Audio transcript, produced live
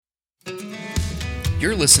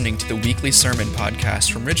You're listening to the weekly sermon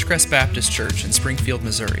podcast from Ridgecrest Baptist Church in Springfield,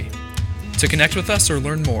 Missouri. To connect with us or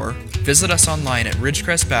learn more, visit us online at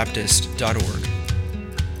ridgecrestbaptist.org.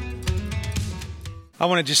 I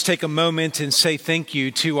want to just take a moment and say thank you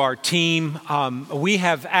to our team. We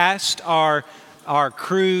have asked our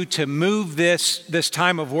crew to move this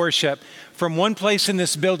time of worship from one place in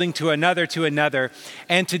this building to another.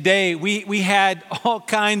 And today we had all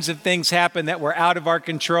kinds of things happen that were out of our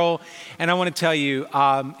control. And I want to tell you,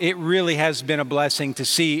 it really has been a blessing to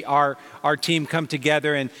see our team come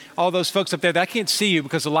together and all those folks up there that I can't see you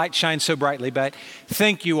because the light shines so brightly, but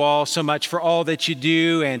thank you all so much for all that you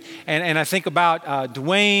do. And I think about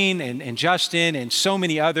Dwayne and Justin and so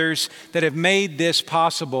many others that have made this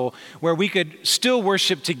possible where we could still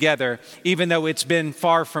worship together even though it's been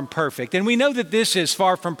far from perfect. And we know that this is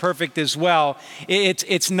far from perfect as well.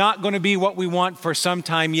 It's not going to be what we want for some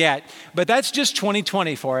time yet, but that's just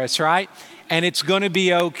 2020 for us, right? And it's going to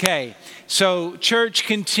be okay. So church,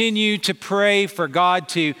 continue to pray for God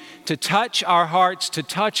to touch our hearts, to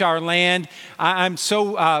touch our land. I'm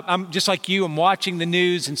just like you, I'm watching the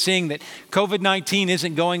news and seeing that COVID-19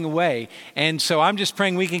 isn't going away. And so I'm just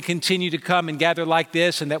praying we can continue to come and gather like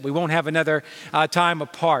this and that we won't have another time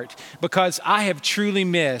apart, because I have truly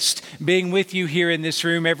missed being with you here in this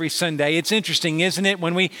room every Sunday. It's interesting, isn't it,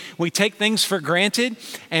 when we take things for granted?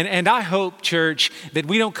 And I hope, church, that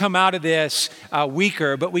we don't come out of this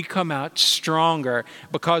weaker, but we come out stronger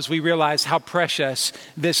because we realize how precious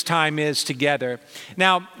this time is together.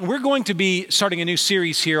 Now, we're going to be starting a new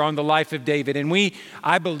series here on the life of David, and we,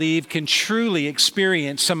 I believe, can truly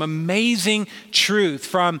experience some amazing truth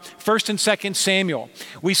from 1st and 2nd Samuel.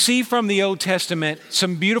 We see from the Old Testament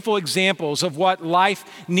some beautiful examples of what life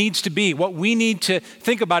needs to be, what we need to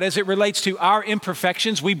think about as it relates to our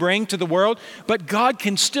imperfections we bring to the world, but God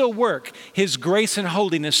can still work His grace and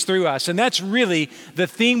holiness through us. And that's really the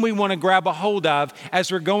theme we want to grab a hold of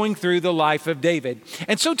as we're going through the life of David.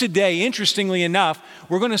 And so today, interestingly enough,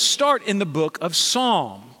 we're going to start in the book of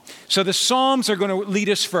Psalm. So the Psalms are going to lead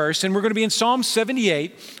us first, and we're going to be in Psalm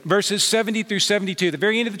 78, verses 70 through 72, the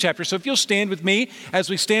very end of the chapter. So if you'll stand with me as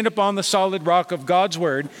we stand upon the solid rock of God's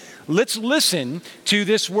word, let's listen to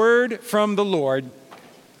this word from the Lord.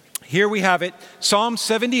 Here we have it, Psalm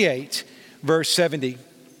 78, verse 70.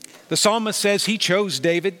 The psalmist says, "He chose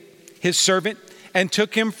David, his servant, and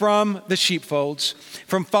took him from the sheepfolds.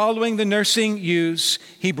 From following the nursing ewes,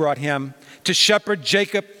 he brought him to shepherd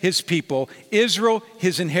Jacob, his people, Israel,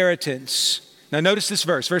 his inheritance." Now notice this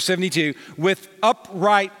verse 72. "With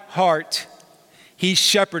upright heart, he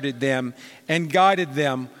shepherded them and guided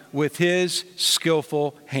them with his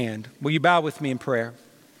skillful hand." Will you bow with me in prayer?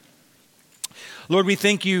 Lord, we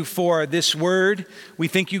thank you for this word. We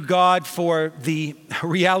thank you, God, for the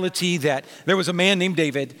reality that there was a man named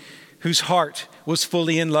David whose heart was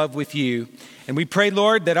fully in love with you. And we pray,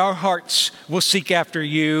 Lord, that our hearts will seek after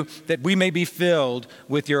you, that we may be filled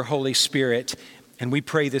with your Holy Spirit. And we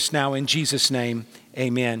pray this now in Jesus' name,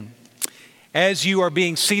 amen. As you are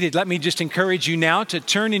being seated, let me just encourage you now to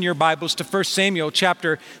turn in your Bibles to 1 Samuel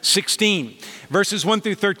chapter 16. Verses 1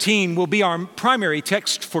 through 13 will be our primary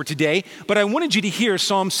text for today, but I wanted you to hear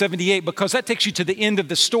Psalm 78 because that takes you to the end of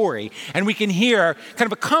the story, and we can hear kind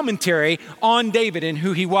of a commentary on David and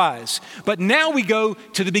who he was. But now we go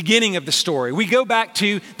to the beginning of the story. We go back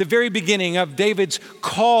to the very beginning of David's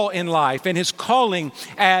call in life and his calling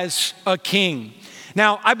as a king.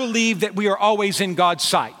 Now, I believe that we are always in God's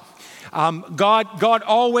sight. God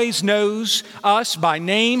always knows us by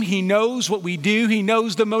name. He knows what we do. He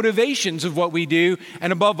knows the motivations of what we do.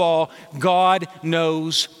 And above all, God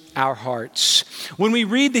knows our hearts. When we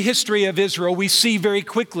read the history of Israel, we see very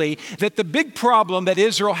quickly that the big problem that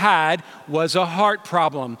Israel had was a heart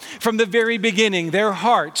problem. From the very beginning, their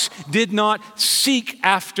hearts did not seek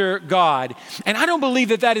after God. And I don't believe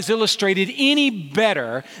that that is illustrated any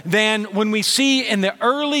better than when we see in the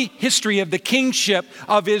early history of the kingship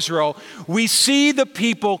of Israel, we see the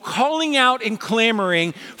people calling out and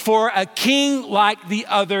clamoring for a king like the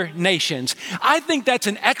other nations. I think that's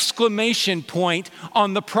an exclamation point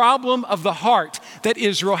on the problem of the heart that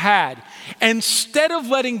Israel had. Instead of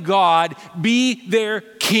letting God be their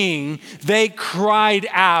king, they cried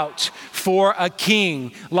out for a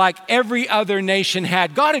king like every other nation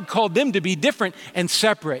had. God had called them to be different and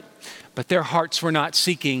separate, but their hearts were not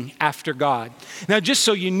seeking after God. Now, just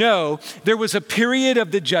so you know, there was a period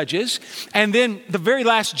of the judges, and then the very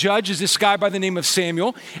last judge is this guy by the name of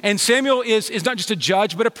Samuel. And Samuel is not just a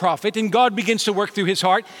judge, but a prophet. And God begins to work through his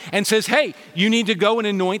heart and says, hey, you need to go and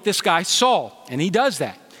anoint this guy Saul. And he does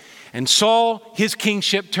that. And Saul, his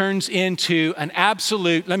kingship turns into an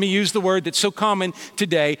absolute, let me use the word that's so common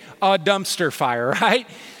today, a dumpster fire, right?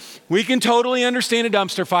 We can totally understand a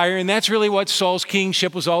dumpster fire, and that's really what Saul's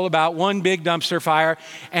kingship was all about, one big dumpster fire,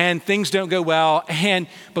 and things don't go well, and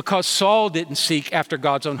because Saul didn't seek after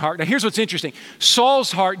God's own heart. Now here's what's interesting.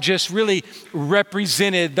 Saul's heart just really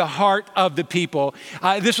represented the heart of the people.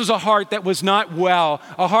 This was a heart that was not well,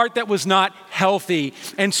 a heart that was not healthy,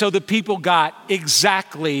 and so the people got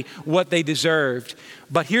exactly what they deserved.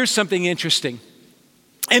 But here's something interesting.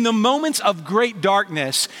 In the moments of great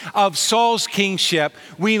darkness of Saul's kingship,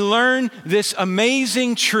 we learn this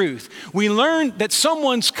amazing truth. We learn that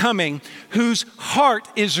someone's coming whose heart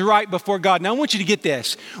is right before God. Now, I want you to get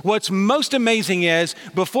this. What's most amazing is,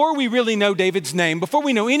 before we really know David's name, before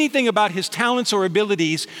we know anything about his talents or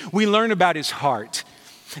abilities, we learn about his heart.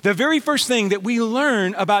 The very first thing that we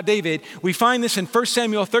learn about David, we find this in 1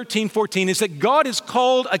 Samuel 13:14, is that God has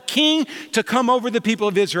called a king to come over the people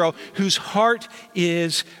of Israel whose heart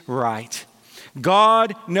is right.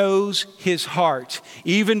 God knows his heart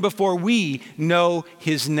even before we know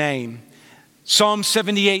his name. Psalm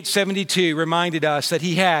 78:72 reminded us that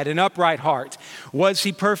he had an upright heart. Was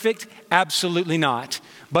he perfect? Absolutely not.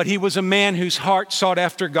 But he was a man whose heart sought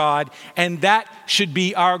after God, and that should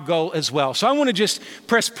be our goal as well. So I want to just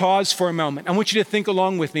press pause for a moment. I want you to think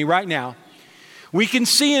along with me right now. We can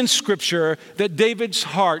see in Scripture that David's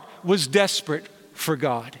heart was desperate for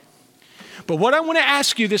God. But what I want to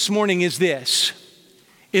ask you this morning is this: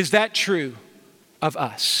 is that true of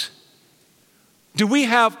us? Do we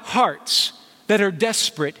have hearts that are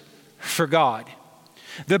desperate for God?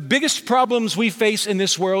 The biggest problems we face in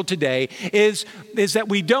this world today is that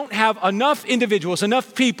we don't have enough individuals,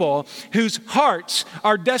 enough people whose hearts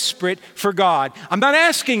are desperate for God. I'm not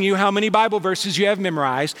asking you how many Bible verses you have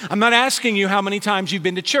memorized. I'm not asking you how many times you've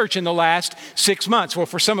been to church in the last 6 months. Well,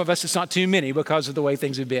 for some of us, it's not too many because of the way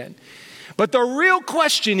things have been. But the real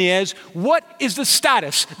question is, what is the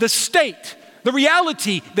status, the state, the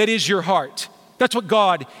reality that is your heart? That's what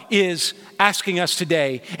God is asking us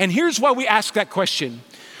today. And here's why we ask that question.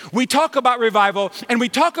 We talk about revival and we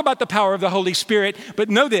talk about the power of the Holy Spirit, but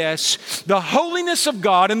know this: the holiness of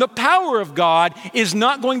God and the power of God is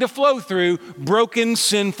not going to flow through broken,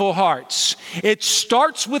 sinful hearts. It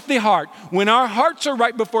starts with the heart. When our hearts are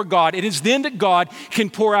right before God, it is then that God can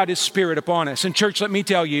pour out his Spirit upon us. And church, let me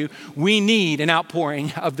tell you, we need an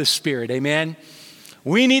outpouring of the Spirit. Amen?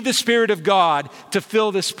 We need the Spirit of God to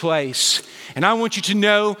fill this place. And I want you to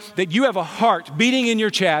know that you have a heart beating in your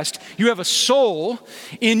chest. You have a soul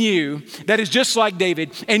in you that is just like David.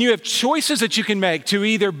 And you have choices that you can make to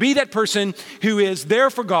either be that person who is there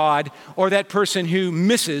for God or that person who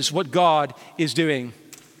misses what God is doing.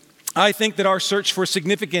 I think that our search for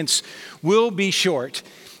significance will be short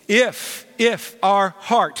if our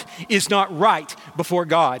heart is not right before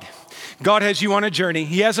God. God has you on a journey.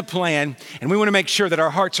 He has a plan, and we want to make sure that our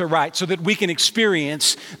hearts are right so that we can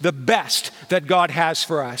experience the best that God has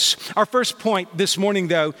for us. Our first point this morning,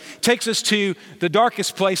 though, takes us to the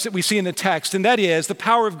darkest place that we see in the text, and that is the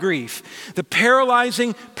power of grief, the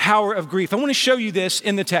paralyzing power of grief. I want to show you this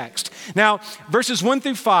in the text. Now, verses 1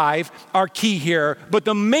 through 5 are key here, but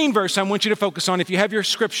the main verse I want you to focus on, if you have your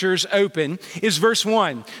scriptures open, is verse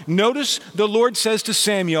 1. Notice the Lord says to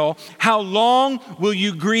Samuel, "How long will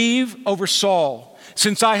you grieve over Saul,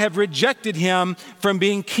 since I have rejected him from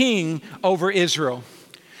being king over Israel?"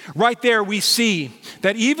 Right there we see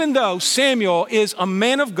that even though Samuel is a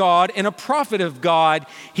man of God and a prophet of God,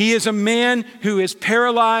 he is a man who is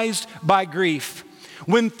paralyzed by grief.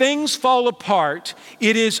 When things fall apart,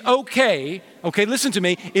 it is okay, listen to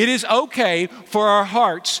me, it is okay for our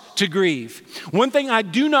hearts to grieve. One thing I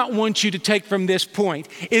do not want you to take from this point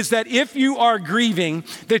is that if you are grieving,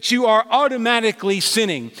 that you are automatically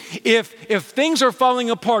sinning. If things are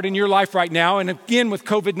falling apart in your life right now, and again with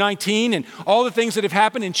COVID-19 and all the things that have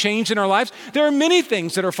happened and changed in our lives, there are many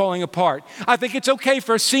things that are falling apart. I think it's okay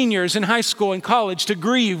for seniors in high school and college to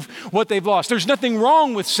grieve what they've lost. There's nothing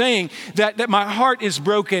wrong with saying that my heart is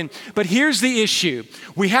broken, but here's the issue.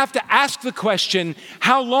 We have to ask the question,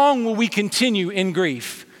 how long will we continue in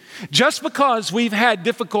grief? Just because we've had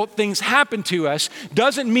difficult things happen to us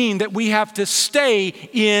doesn't mean that we have to stay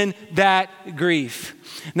in that grief.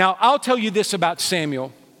 Now, I'll tell you this about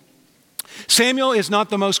Samuel. Samuel is not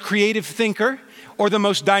the most creative thinker or the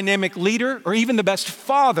most dynamic leader or even the best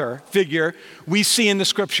father figure we see in the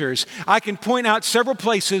scriptures. I can point out several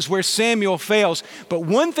places where Samuel fails, but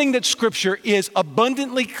one thing that scripture is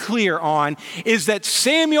abundantly clear on is that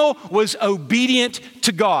Samuel was obedient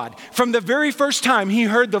to God. From the very first time he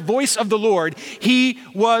heard the voice of the Lord, he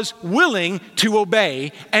was willing to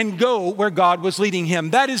obey and go where God was leading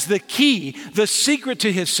him. That is the key, the secret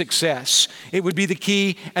to his success. It would be the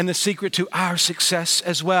key and the secret to our success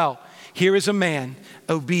as well. Here is a man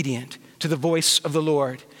obedient to the voice of the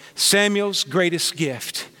Lord. Samuel's greatest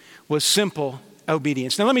gift was simple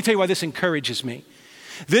obedience. Now let me tell you why this encourages me.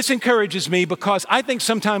 This encourages me because I think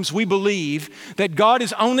sometimes we believe that God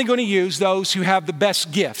is only going to use those who have the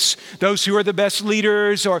best gifts, those who are the best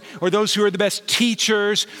leaders or those who are the best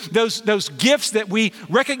teachers, those gifts that we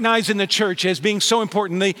recognize in the church as being so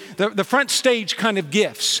important, the front stage kind of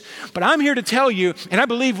gifts. But I'm here to tell you, and I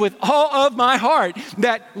believe with all of my heart,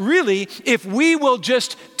 that really if we will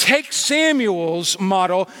just take Samuel's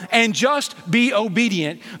model and just be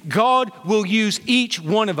obedient, God will use each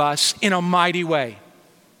one of us in a mighty way.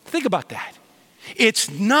 Think about that. It's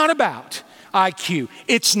not about IQ.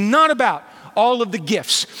 It's not about all of the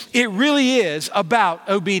gifts. It really is about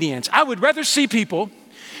obedience. I would rather see people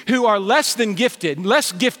who are less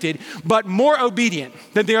gifted, but more obedient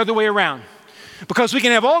than the other way around. Because we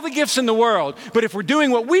can have all the gifts in the world, but if we're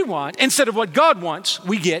doing what we want instead of what God wants,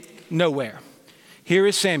 we get nowhere. Here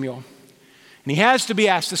is Samuel, and he has to be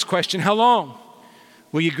asked this question: how long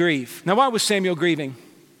will you grieve? Now, why was Samuel grieving?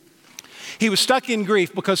 He was stuck in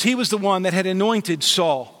grief because he was the one that had anointed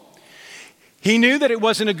Saul. He knew that it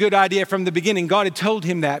wasn't a good idea from the beginning. God had told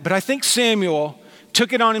him that. But I think Samuel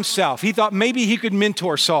took it on himself. He thought maybe he could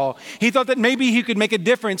mentor Saul. He thought that maybe he could make a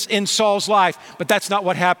difference in Saul's life. But that's not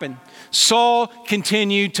what happened. Saul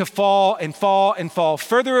continued to fall and fall and fall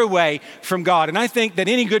further away from God. And I think that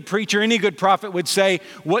any good preacher, any good prophet would say,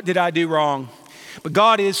 what did I do wrong? But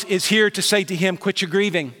God is here to say to him, quit your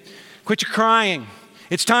grieving, quit your crying.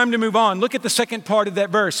 It's time to move on. Look at the second part of that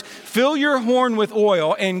verse. Fill your horn with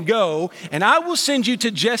oil and go, and I will send you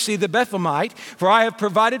to Jesse the Bethlehemite, for I have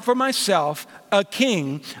provided for myself a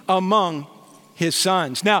king among his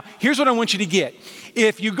sons. Now, here's what I want you to get.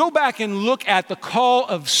 If you go back and look at the call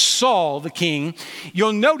of Saul, the king,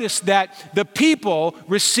 you'll notice that the people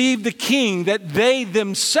received the king that they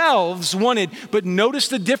themselves wanted. But notice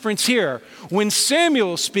the difference here. When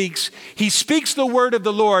Samuel speaks, he speaks the word of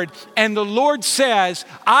the Lord, and the Lord says,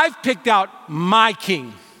 I've picked out my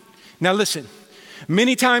king. Now listen.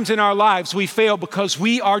 Many times in our lives, we fail because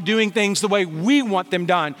we are doing things the way we want them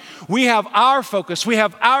done. We have our focus, we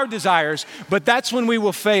have our desires, but that's when we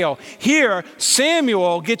will fail. Here,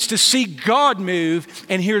 Samuel gets to see God move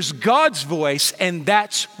and hears God's voice, and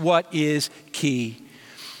that's what is key.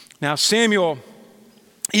 Now, Samuel,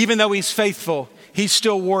 even though he's faithful, he's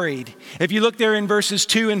still worried. If you look there in verses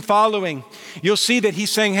 2 and following, you'll see that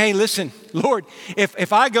he's saying, hey, listen, Lord,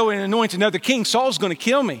 if I go and anoint another king, Saul's going to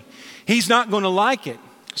kill me. He's not going to like it.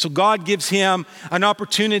 So God gives him an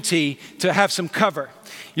opportunity to have some cover.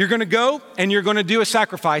 You're going to go and you're going to do a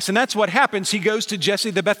sacrifice. And that's what happens. He goes to Jesse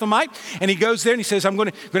the Bethlehemite and he goes there and he says, I'm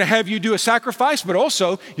going to have you do a sacrifice, but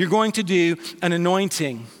also you're going to do an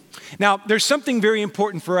anointing. Now, there's something very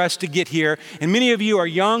important for us to get here. And many of you are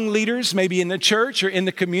young leaders, maybe in the church or in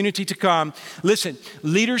the community to come. Listen,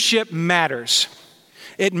 leadership matters.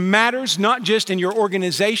 It matters not just in your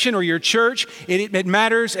organization or your church. It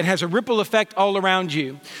matters. It has a ripple effect all around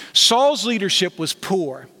you. Saul's leadership was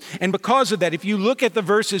poor. And because of that, if you look at the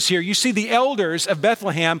verses here, you see the elders of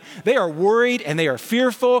Bethlehem, they are worried and they are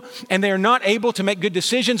fearful and they are not able to make good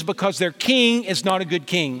decisions because their king is not a good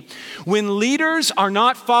king. When leaders are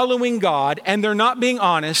not following God and they're not being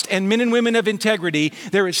honest and men and women of integrity,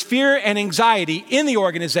 there is fear and anxiety in the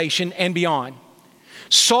organization and beyond.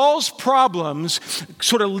 Saul's problems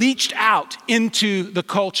sort of leached out into the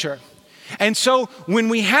culture. And so when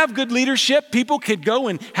we have good leadership, people could go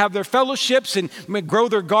and have their fellowships and grow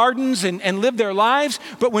their gardens and live their lives.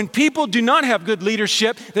 But when people do not have good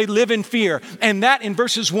leadership, they live in fear. And that in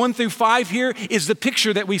verses 1 through 5 here is the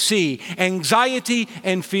picture that we see. Anxiety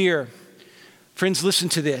and fear. Friends, listen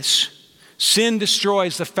to this. Sin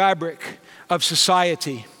destroys the fabric of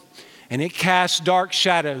society, and it casts dark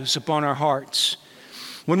shadows upon our hearts.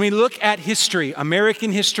 When we look at history,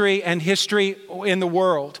 American history and history in the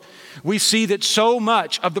world, we see that so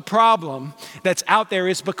much of the problem that's out there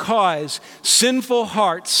is because sinful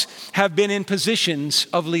hearts have been in positions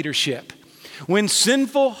of leadership. When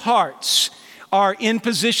sinful hearts are in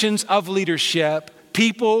positions of leadership,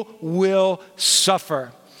 people will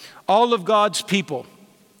suffer. All of God's people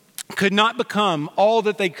could not become all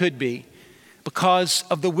that they could be because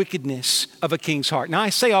of the wickedness of a king's heart. Now, I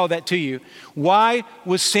say all that to you. Why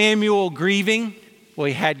was Samuel grieving? Well,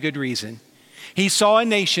 he had good reason. He saw a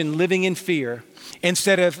nation living in fear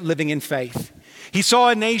instead of living in faith. He saw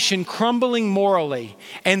a nation crumbling morally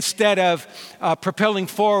instead of propelling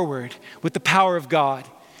forward with the power of God.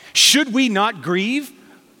 Should we not grieve?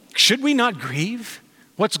 Should we not grieve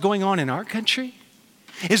what's going on in our country?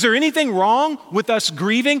 Is there anything wrong with us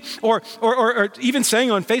grieving or even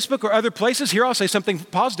saying on Facebook or other places? Here, I'll say something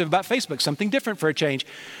positive about Facebook, something different for a change.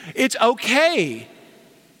 It's okay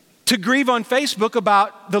to grieve on Facebook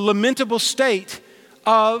about the lamentable state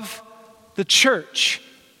of the church,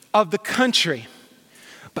 of the country.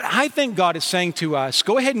 But I think God is saying to us,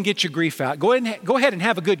 go ahead and get your grief out. Go ahead and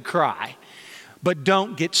have a good cry, but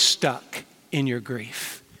don't get stuck in your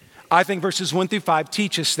grief. I think verses 1-5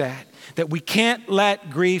 teach us that we can't let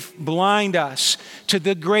grief blind us to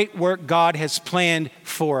the great work God has planned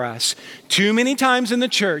for us. Too many times in the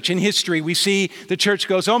church, in history, we see the church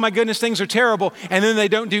goes, oh my goodness, things are terrible, and then they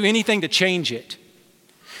don't do anything to change it.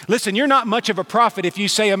 Listen, you're not much of a prophet if you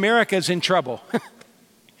say America's in trouble.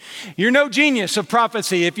 You're no genius of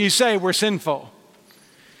prophecy if you say we're sinful.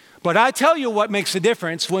 But I tell you what makes a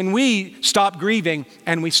difference when we stop grieving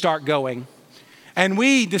and we start going. And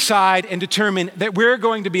we decide and determine that we're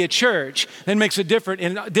going to be a church that makes a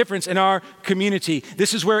difference in our community.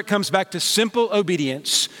 This is where it comes back to simple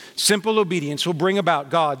obedience. Simple obedience will bring about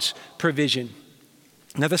God's provision.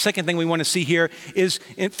 Now, the second thing we want to see here is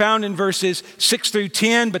found in verses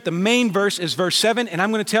 6-10, but the main verse is verse 7. And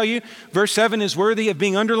I'm going to tell you, verse 7 is worthy of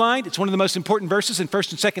being underlined. It's one of the most important verses in 1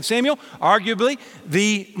 and 2 Samuel, arguably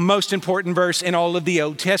the most important verse in all of the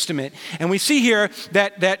Old Testament. And we see here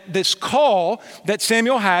that this call that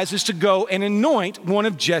Samuel has is to go and anoint one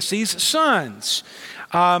of Jesse's sons.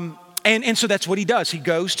 And so that's what he does. He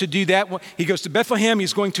goes to do that. He goes to Bethlehem.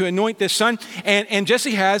 He's going to anoint this son. And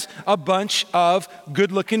Jesse has a bunch of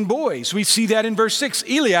good-looking boys. We see that in verse 6.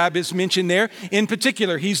 Eliab is mentioned there in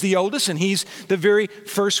particular. He's the oldest, and he's the very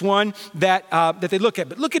first one that they look at.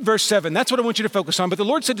 But look at verse 7. That's what I want you to focus on. But the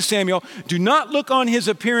Lord said to Samuel, do not look on his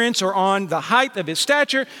appearance or on the height of his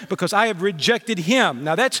stature, because I have rejected him.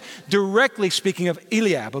 Now, that's directly speaking of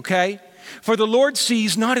Eliab, okay? For the Lord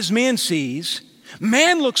sees not as man sees.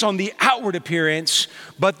 Man looks on the outward appearance,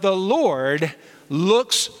 but the Lord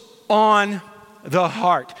looks on the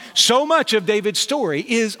heart. So much of David's story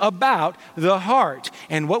is about the heart.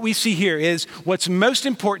 And what we see here is what's most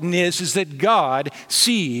important is that God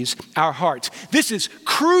sees our hearts. This is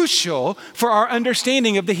crucial for our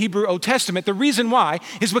understanding of the Hebrew Old Testament. The reason why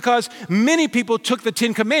is because many people took the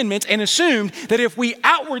Ten Commandments and assumed that if we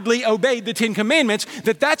outwardly obeyed the Ten Commandments,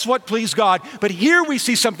 that's what pleased God. But here we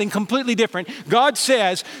see something completely different. God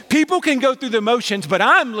says, people can go through the motions, but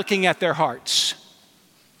I'm looking at their hearts.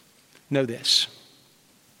 Know this,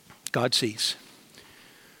 God sees.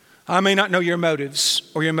 I may not know your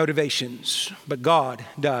motives or your motivations, but God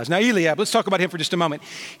does. Now, Eliab, let's talk about him for just a moment.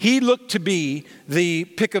 He looked to be the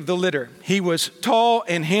pick of the litter. He was tall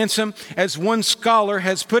and handsome. As one scholar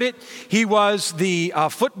has put it, he was the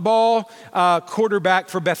football quarterback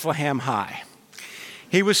for Bethlehem High.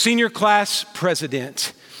 He was senior class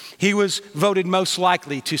president. He was voted most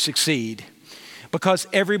likely to succeed, because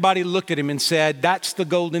everybody looked at him and said, that's the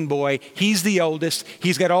golden boy. He's the oldest.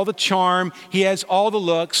 He's got all the charm. He has all the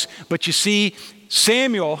looks. But you see,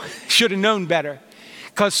 Samuel should have known better,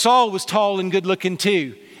 because Saul was tall and good looking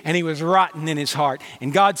too, and he was rotten in his heart.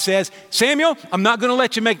 And God says, Samuel, I'm not going to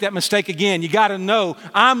let you make that mistake again. You got to know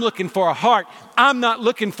I'm looking for a heart. I'm not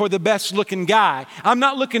looking for the best looking guy. I'm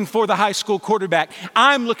not looking for the high school quarterback.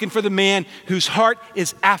 I'm looking for the man whose heart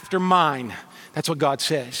is after mine. That's what God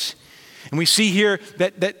says. And we see here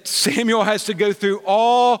that Samuel has to go through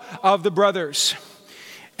all of the brothers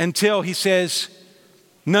until he says,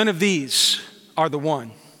 none of these are the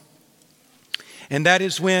one. And that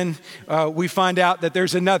is when we find out that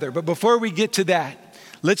there's another. But before we get to that,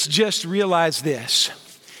 let's just realize this.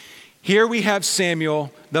 Here we have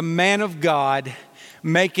Samuel, the man of God,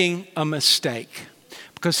 making a mistake,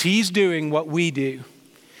 because he's doing what we do.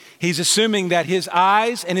 He's assuming that his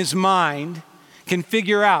eyes and his mind can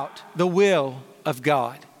figure out the will of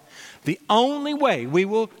God. The only way we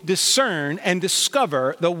will discern and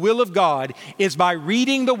discover the will of God is by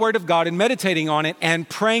reading the Word of God and meditating on it and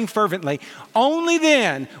praying fervently. Only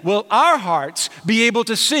then will our hearts be able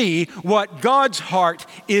to see what God's heart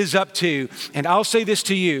is up to. And I'll say this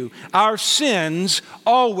to you, our sins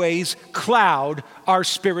always cloud our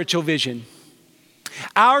spiritual vision.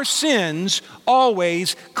 Our sins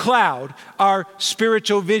always cloud our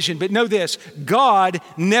spiritual vision. But know this, God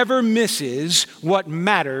never misses what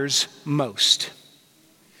matters most.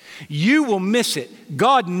 You will miss it.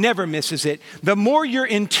 God never misses it. The more you're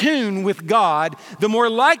in tune with God, the more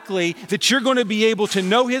likely that you're going to be able to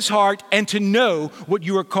know his heart and to know what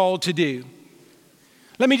you are called to do.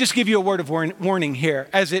 Let me just give you a word of warning here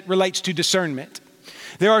as it relates to discernment.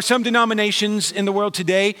 There are some denominations in the world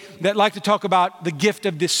today that like to talk about the gift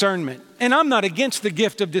of discernment. And I'm not against the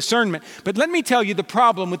gift of discernment, but let me tell you the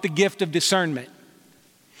problem with the gift of discernment.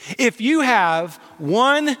 If you have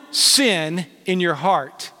one sin in your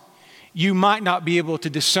heart, you might not be able to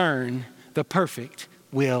discern the perfect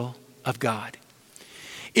will of God.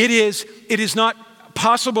 It is not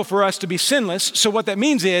possible for us to be sinless. So what that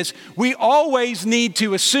means is we always need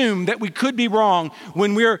to assume that we could be wrong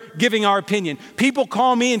when we're giving our opinion. People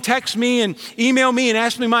call me and text me and email me and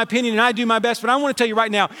ask me my opinion, and I do my best. But I want to tell you right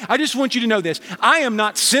now, I just want you to know this. I am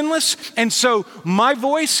not sinless. And so my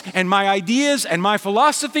voice and my ideas and my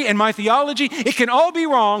philosophy and my theology, it can all be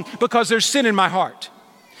wrong because there's sin in my heart.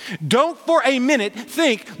 Don't for a minute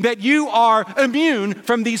think that you are immune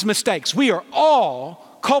from these mistakes. We are all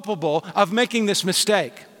culpable of making this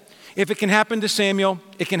mistake. If it can happen to Samuel,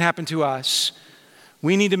 it can happen to us.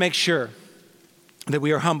 We need to make sure that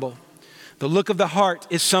we are humble. The look of the heart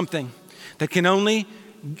is something that can only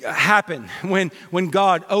happen when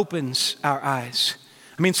God opens our eyes.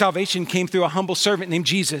 I mean, salvation came through a humble servant named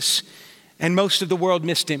Jesus, and most of the world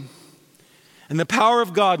missed him. And the power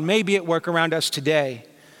of God may be at work around us today,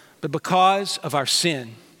 but because of our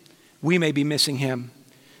sin, we may be missing him.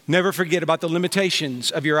 Never forget about the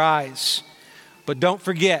limitations of your eyes. But don't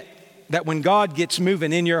forget that when God gets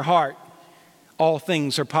moving in your heart, all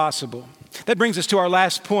things are possible. That brings us to our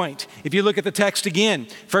last point. If you look at the text again,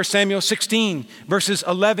 1 Samuel 16, verses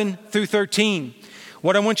 11 through 13.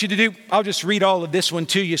 What I want you to do, I'll just read all of this one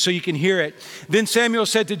to you so you can hear it. Then Samuel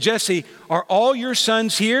said to Jesse, "Are all your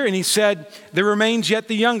sons here?" And he said, "There remains yet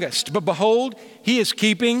the youngest, but behold, he is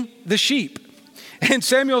keeping the sheep." And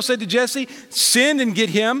Samuel said to Jesse, "Send and get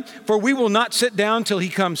him, for we will not sit down till he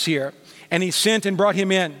comes here." And he sent and brought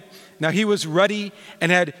him in. Now he was ruddy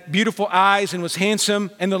and had beautiful eyes and was handsome.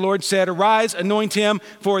 And the Lord said, "Arise, anoint him,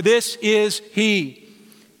 for this is he."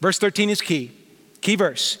 Verse 13 is key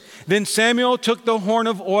verse. Then Samuel took the horn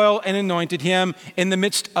of oil and anointed him in the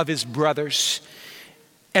midst of his brothers.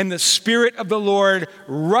 And the Spirit of the Lord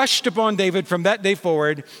rushed upon David from that day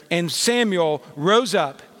forward. And Samuel rose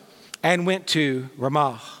up and went to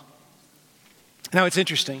Ramah. Now it's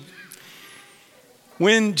interesting.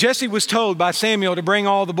 When Jesse was told by Samuel to bring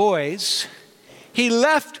all the boys, he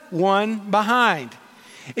left one behind.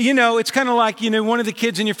 You know, it's kind of like, one of the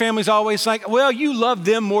kids in your family is always like, well, you love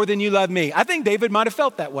them more than you love me. I think David might have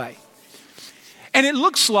felt that way. And it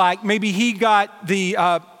looks like maybe he got the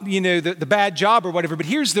bad job or whatever, but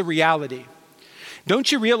here's the reality.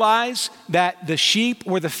 Don't you realize that the sheep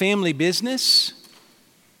were the family business?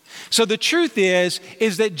 So the truth is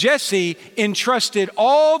that Jesse entrusted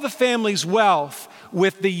all the family's wealth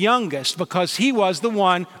with the youngest because he was the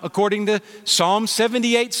one, according to Psalm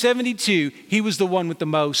 78:72, he was the one with the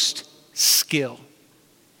most skill.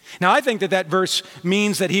 Now, I think that verse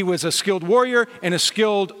means that he was a skilled warrior and a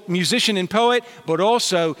skilled musician and poet, but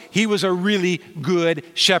also he was a really good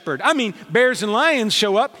shepherd. I mean, bears and lions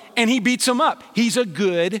show up and he beats them up. He's a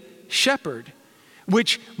good shepherd,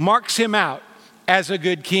 which marks him out as a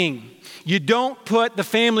good king. You don't put the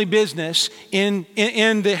family business in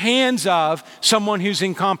the hands of someone who's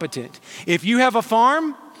incompetent. If you have a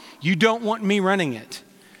farm, you don't want me running it.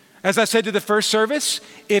 As I said to the first service,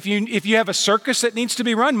 if you have a circus that needs to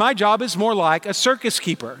be run, my job is more like a circus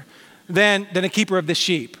keeper than a keeper of the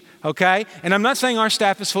sheep, okay? And I'm not saying our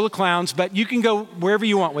staff is full of clowns, but you can go wherever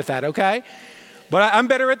you want with that, okay? But I'm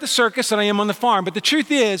better at the circus than I am on the farm. But the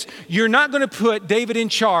truth is, you're not going to put David in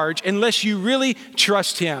charge unless you really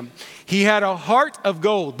trust him. He had a heart of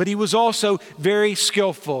gold, but he was also very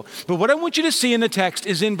skillful. But what I want you to see in the text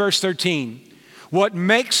is in verse 13. What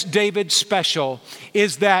makes David special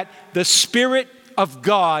is that the Spirit of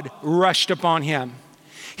God rushed upon him.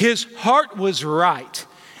 His heart was right,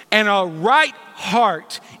 and a right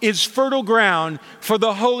heart is fertile ground for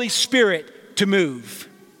the Holy Spirit to move.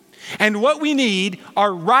 And what we need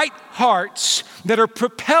are right hearts that are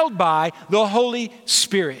propelled by the Holy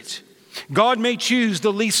Spirit. God may choose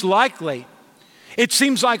the least likely. It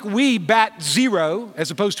seems like we bat 0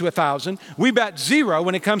 as opposed to 1,000. We bat 0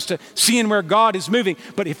 when it comes to seeing where God is moving.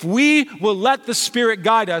 But if we will let the Spirit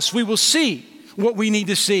guide us, we will see what we need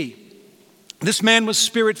to see. This man was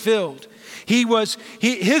Spirit-filled.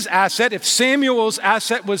 His asset, if Samuel's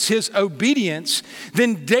asset was his obedience,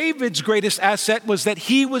 then David's greatest asset was that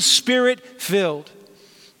he was Spirit-filled.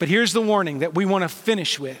 But here's the warning that we want to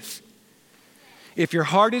finish with. If your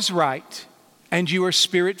heart is right and you are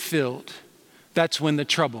Spirit-filled, that's when the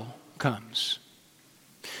trouble comes.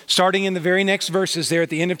 Starting in the very next verses there at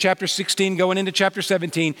the end of chapter 16, going into chapter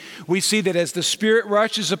 17, we see that as the Spirit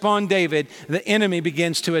rushes upon David, the enemy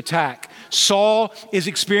begins to attack. Saul is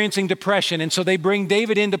experiencing depression, and so they bring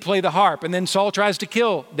David in to play the harp, and then Saul tries to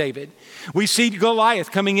kill David. We see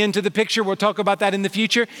Goliath coming into the picture. We'll talk about that in the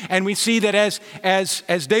future. And we see that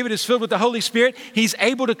as David is filled with the Holy Spirit, he's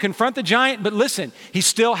able to confront the giant, but listen, he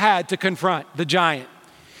still had to confront the giant.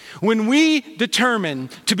 When we determine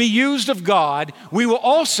to be used of God, we will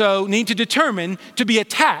also need to determine to be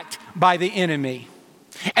attacked by the enemy.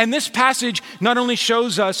 And this passage not only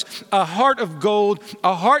shows us a heart of gold,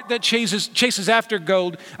 a heart that chases after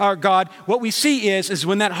gold, our God. What we see is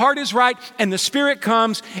when that heart is right and the Spirit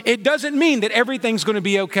comes, it doesn't mean that everything's going to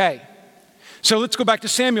be okay. So let's go back to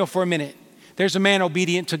Samuel for a minute. There's a man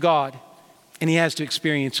obedient to God, and he has to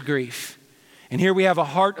experience grief. And here we have a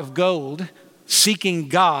heart of gold, seeking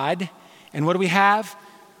God. And what do we have?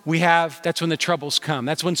 That's when the troubles come.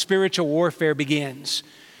 That's when spiritual warfare begins.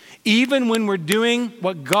 Even when we're doing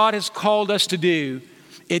what God has called us to do,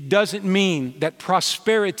 it doesn't mean that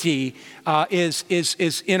prosperity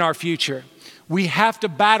is in our future. We have to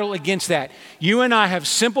battle against that. You and I have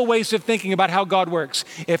simple ways of thinking about how God works.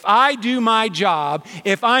 If I do my job,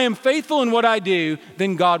 if I am faithful in what I do,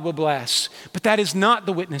 then God will bless. But that is not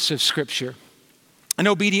the witness of Scripture. An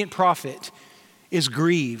obedient prophet is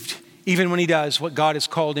grieved even when he does what God has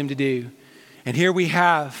called him to do. And here we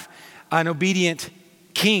have an obedient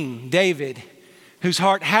King David, whose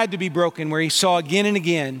heart had to be broken, where he saw again and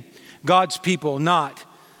again God's people not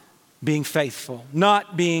being faithful,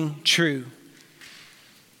 not being true.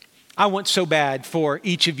 I want so bad for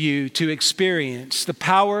each of you to experience the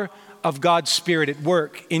power of God's Spirit at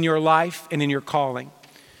work in your life and in your calling.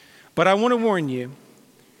 But I want to warn you,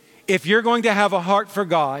 if you're going to have a heart for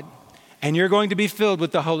God and you're going to be filled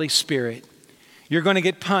with the Holy Spirit, you're going to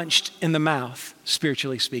get punched in the mouth,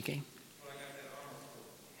 spiritually speaking.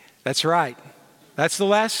 That's right. That's the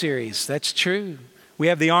last series. That's true. We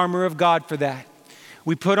have the armor of God for that.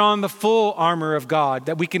 We put on the full armor of God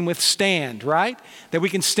that we can withstand, right? That we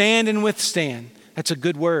can stand and withstand. That's a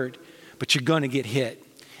good word, but you're going to get hit.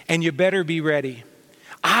 And you better be ready.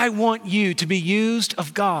 I want you to be used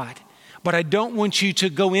of God, but I don't want you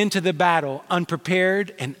to go into the battle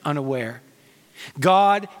unprepared and unaware.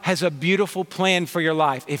 God has a beautiful plan for your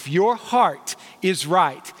life. If your heart is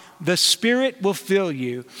right, the Spirit will fill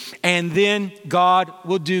you, and then God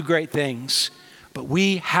will do great things. But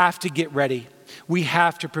we have to get ready. We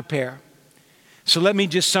have to prepare. So let me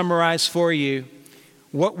just summarize for you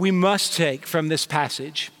what we must take from this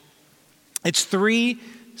passage. It's 3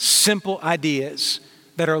 simple ideas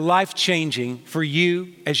that are life-changing for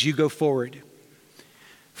you as you go forward.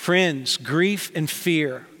 Friends, grief and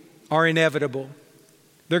fear are inevitable.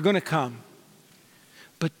 They're going to come.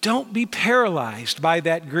 But don't be paralyzed by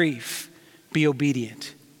that grief. Be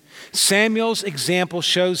obedient. Samuel's example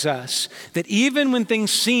shows us that even when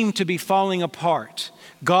things seem to be falling apart,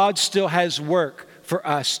 God still has work for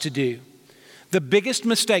us to do. The biggest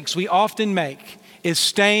mistakes we often make is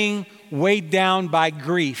staying weighed down by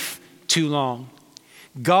grief too long.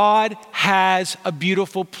 God has a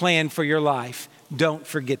beautiful plan for your life. Don't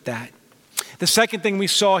forget that. The second thing we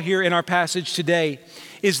saw here in our passage today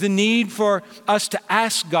is the need for us to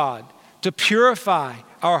ask God to purify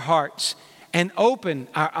our hearts and open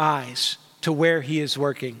our eyes to where He is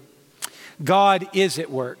working. God is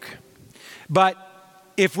at work. But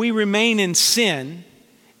if we remain in sin,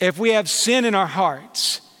 if we have sin in our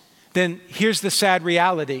hearts, then here's the sad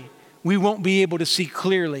reality. We won't be able to see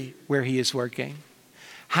clearly where He is working.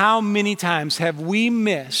 How many times have we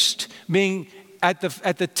missed being at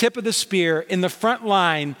the tip of the spear in the front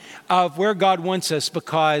line of where God wants us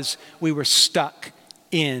because we were stuck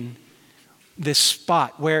in this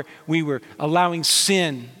spot where we were allowing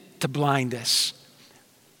sin to blind us,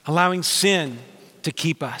 allowing sin to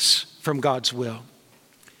keep us from God's will.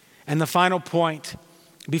 And the final point,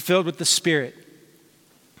 be filled with the Spirit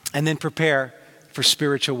and then prepare for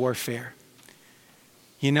spiritual warfare.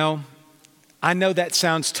 You know, I know that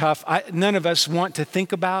sounds tough. None of us want to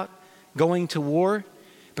think about going to war,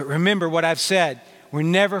 but remember what I've said. We're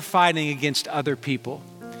never fighting against other people.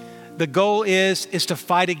 The goal is to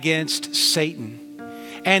fight against Satan.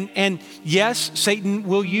 And yes, Satan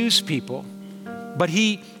will use people, but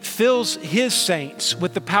he fills his saints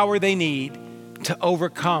with the power they need to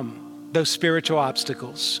overcome those spiritual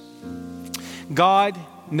obstacles. God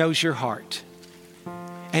knows your heart.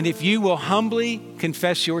 And if you will humbly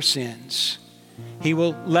confess your sins, He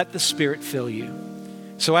will let the Spirit fill you.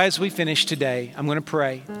 So as we finish today, I'm going to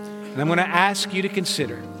pray, and I'm going to ask you to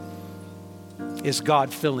consider, is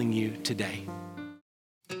God filling you today?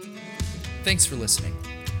 Thanks for listening.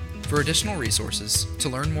 For additional resources, to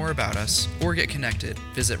learn more about us, or get connected,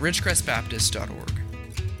 visit ridgecrestbaptist.org.